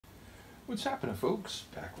What's happening, folks?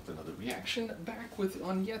 Back with another reaction, back with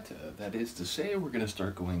Agnetha. That is to say, we're going to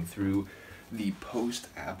start going through the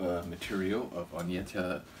post-ABBA material of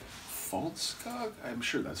Agnetha Fältskog. I'm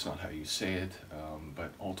sure that's not how you say it,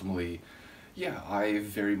 but ultimately, yeah, I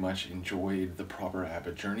very much enjoyed the proper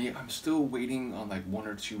ABBA journey. I'm still waiting on like one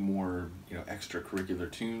or two more, extracurricular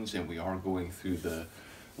tunes, and we are going through the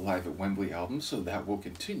Live at Wembley album, so that will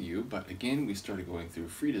continue. But again, we started going through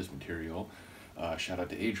Frida's material. Shout out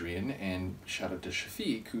to Adrian, and shout out to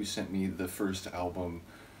Chafic, who sent me the first album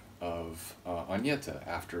of Agnetha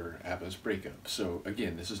after ABBA's breakup. So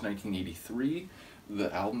again, this is 1983.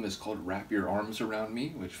 The album is called Wrap Your Arms Around Me,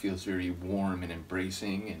 which feels very warm and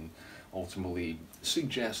embracing, and ultimately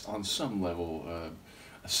suggests on some level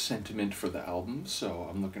a sentiment for the album, so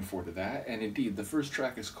I'm looking forward to that. And indeed, the first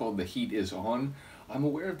track is called The Heat Is On. I'm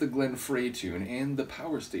aware of the Glenn Frey tune and the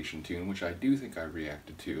Power Station tune, which I do think I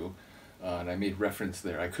reacted to. And I made reference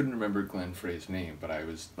there. I couldn't remember Glenn Frey's name, but I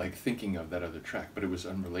was like thinking of that other track, but it was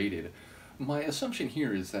unrelated. My assumption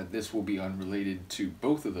here is that this will be unrelated to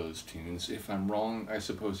both of those tunes. If I'm wrong, I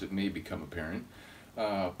suppose it may become apparent.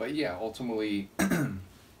 But yeah, ultimately,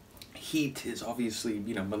 heat is obviously,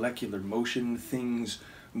 molecular motion, things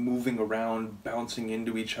moving around, bouncing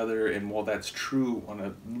into each other, and while that's true on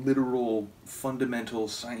a literal, fundamental,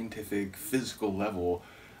 scientific, physical level,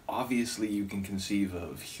 obviously you can conceive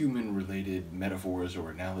of human-related metaphors or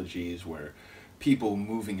analogies where people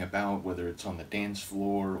moving about, whether it's on the dance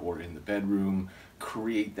floor or in the bedroom,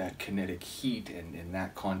 create that kinetic heat, and in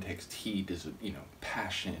that context, heat is,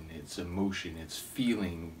 passion, it's emotion, it's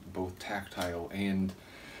feeling, both tactile and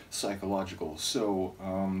psychological. So,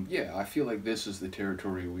 yeah, I feel like this is the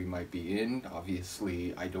territory we might be in.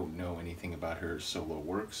 Obviously, I don't know anything about her solo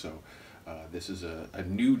work, so this is a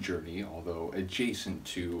new journey, although adjacent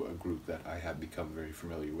to a group that I have become very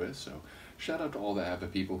familiar with. So shout out to all the ABBA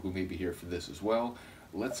people who may be here for this as well.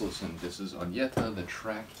 Let's listen. This is Agnetha. The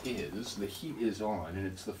track is The Heat Is On, and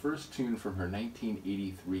it's the first tune from her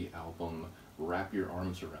 1983 album, Wrap Your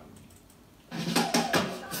Arms Around Me.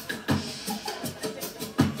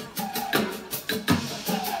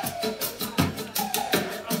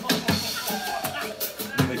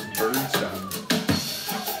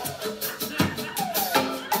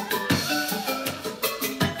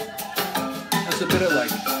 A bit of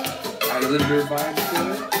like Islander vibe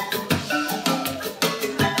to it.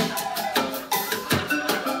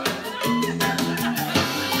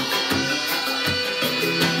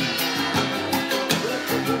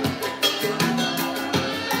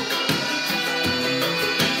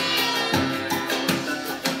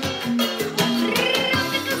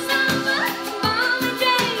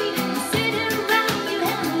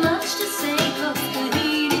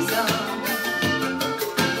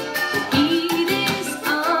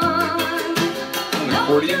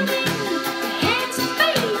 Accordion.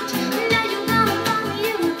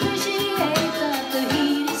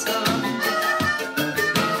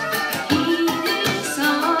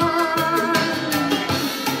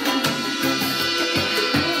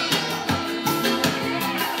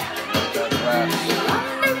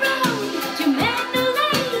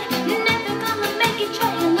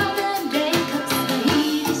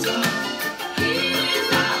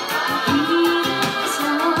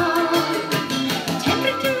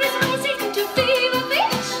 Temperature is rising.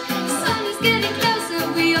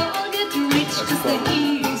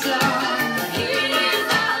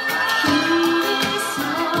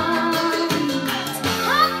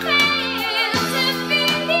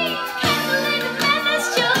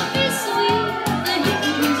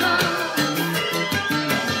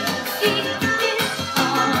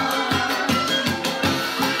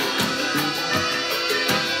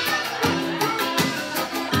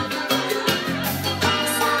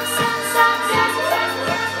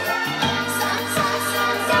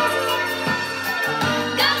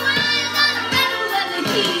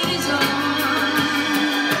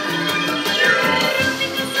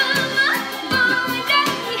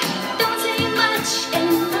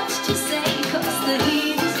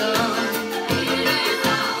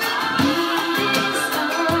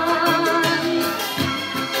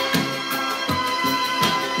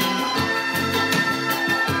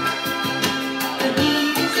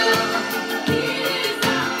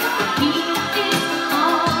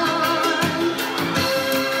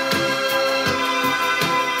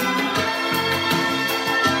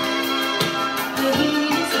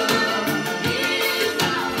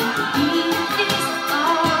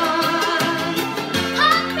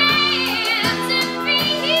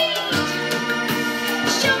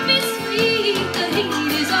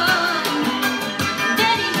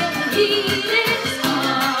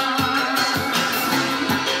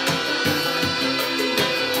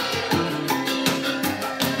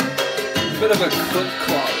 bit of a clip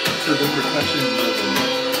clop to the percussion rhythm.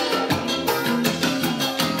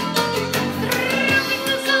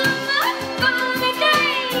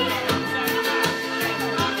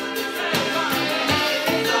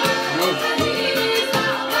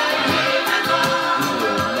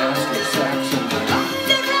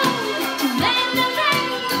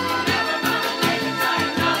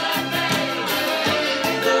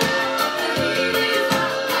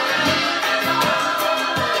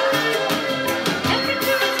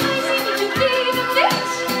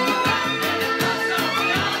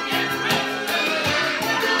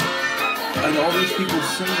 And all these people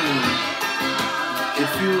singing, it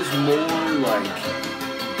feels more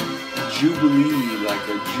like jubilee, like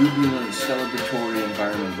a jubilant celebratory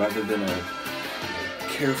environment rather than a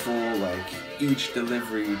careful, like each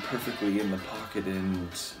delivery perfectly in the pocket and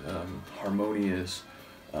harmonious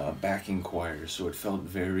backing choir. So it felt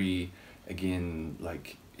very, again,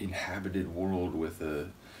 like inhabited world with a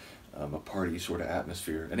party sort of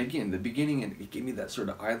atmosphere. And again, the beginning, it gave me that sort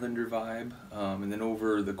of Islander vibe, and then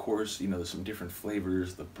over the course, you know, there's some different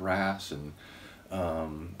flavors, the brass, and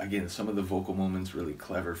again, some of the vocal moments really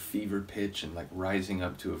clever, fever pitch, and like rising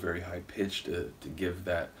up to a very high pitch to give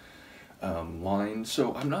that line.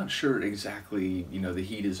 So I'm not sure exactly, you know, the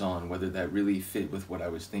heat is on, whether that really fit with what I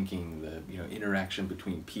was thinking, the, you know, interaction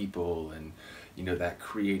between people and, you know, that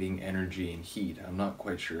creating energy and heat. I'm not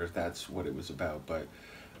quite sure if that's what it was about, but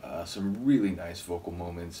some really nice vocal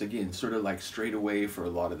moments. Again, sort of like straight away for a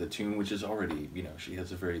lot of the tune, which is already, you know, she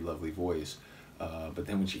has a very lovely voice. But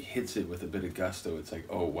then when she hits it with a bit of gusto, it's like,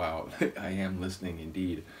 oh wow, I am listening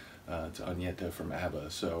indeed to Agnetha from ABBA.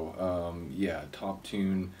 So yeah, top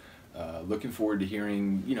tune. Looking forward to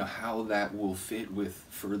hearing, you know, how that will fit with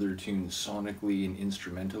further tunes sonically and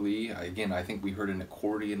instrumentally. Again, I think we heard an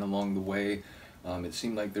accordion along the way. It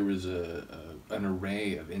seemed like there was an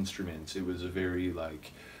array of instruments. It was a very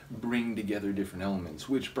like bring together different elements,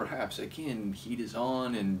 which perhaps again heat is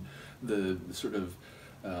on, and the sort of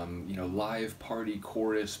you know, live party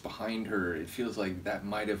chorus behind her, it feels like that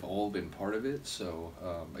might have all been part of it. So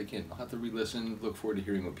again, I'll have to re-listen, look forward to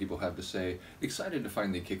hearing what people have to say. Excited to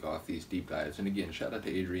finally kick off these deep dives. And again, shout out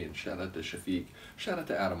to Adrian, shout out to Chafic, shout out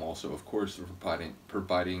to Adam also, of course, for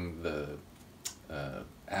providing the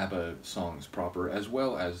ABBA songs proper, as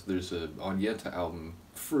well as there's a Agnetha album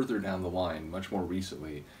further down the line, much more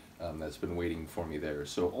recently, that's been waiting for me there.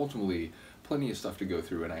 So ultimately, plenty of stuff to go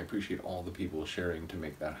through, and I appreciate all the people sharing to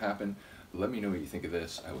make that happen. Let me know what you think of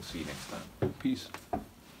this. I will see you next time. Peace.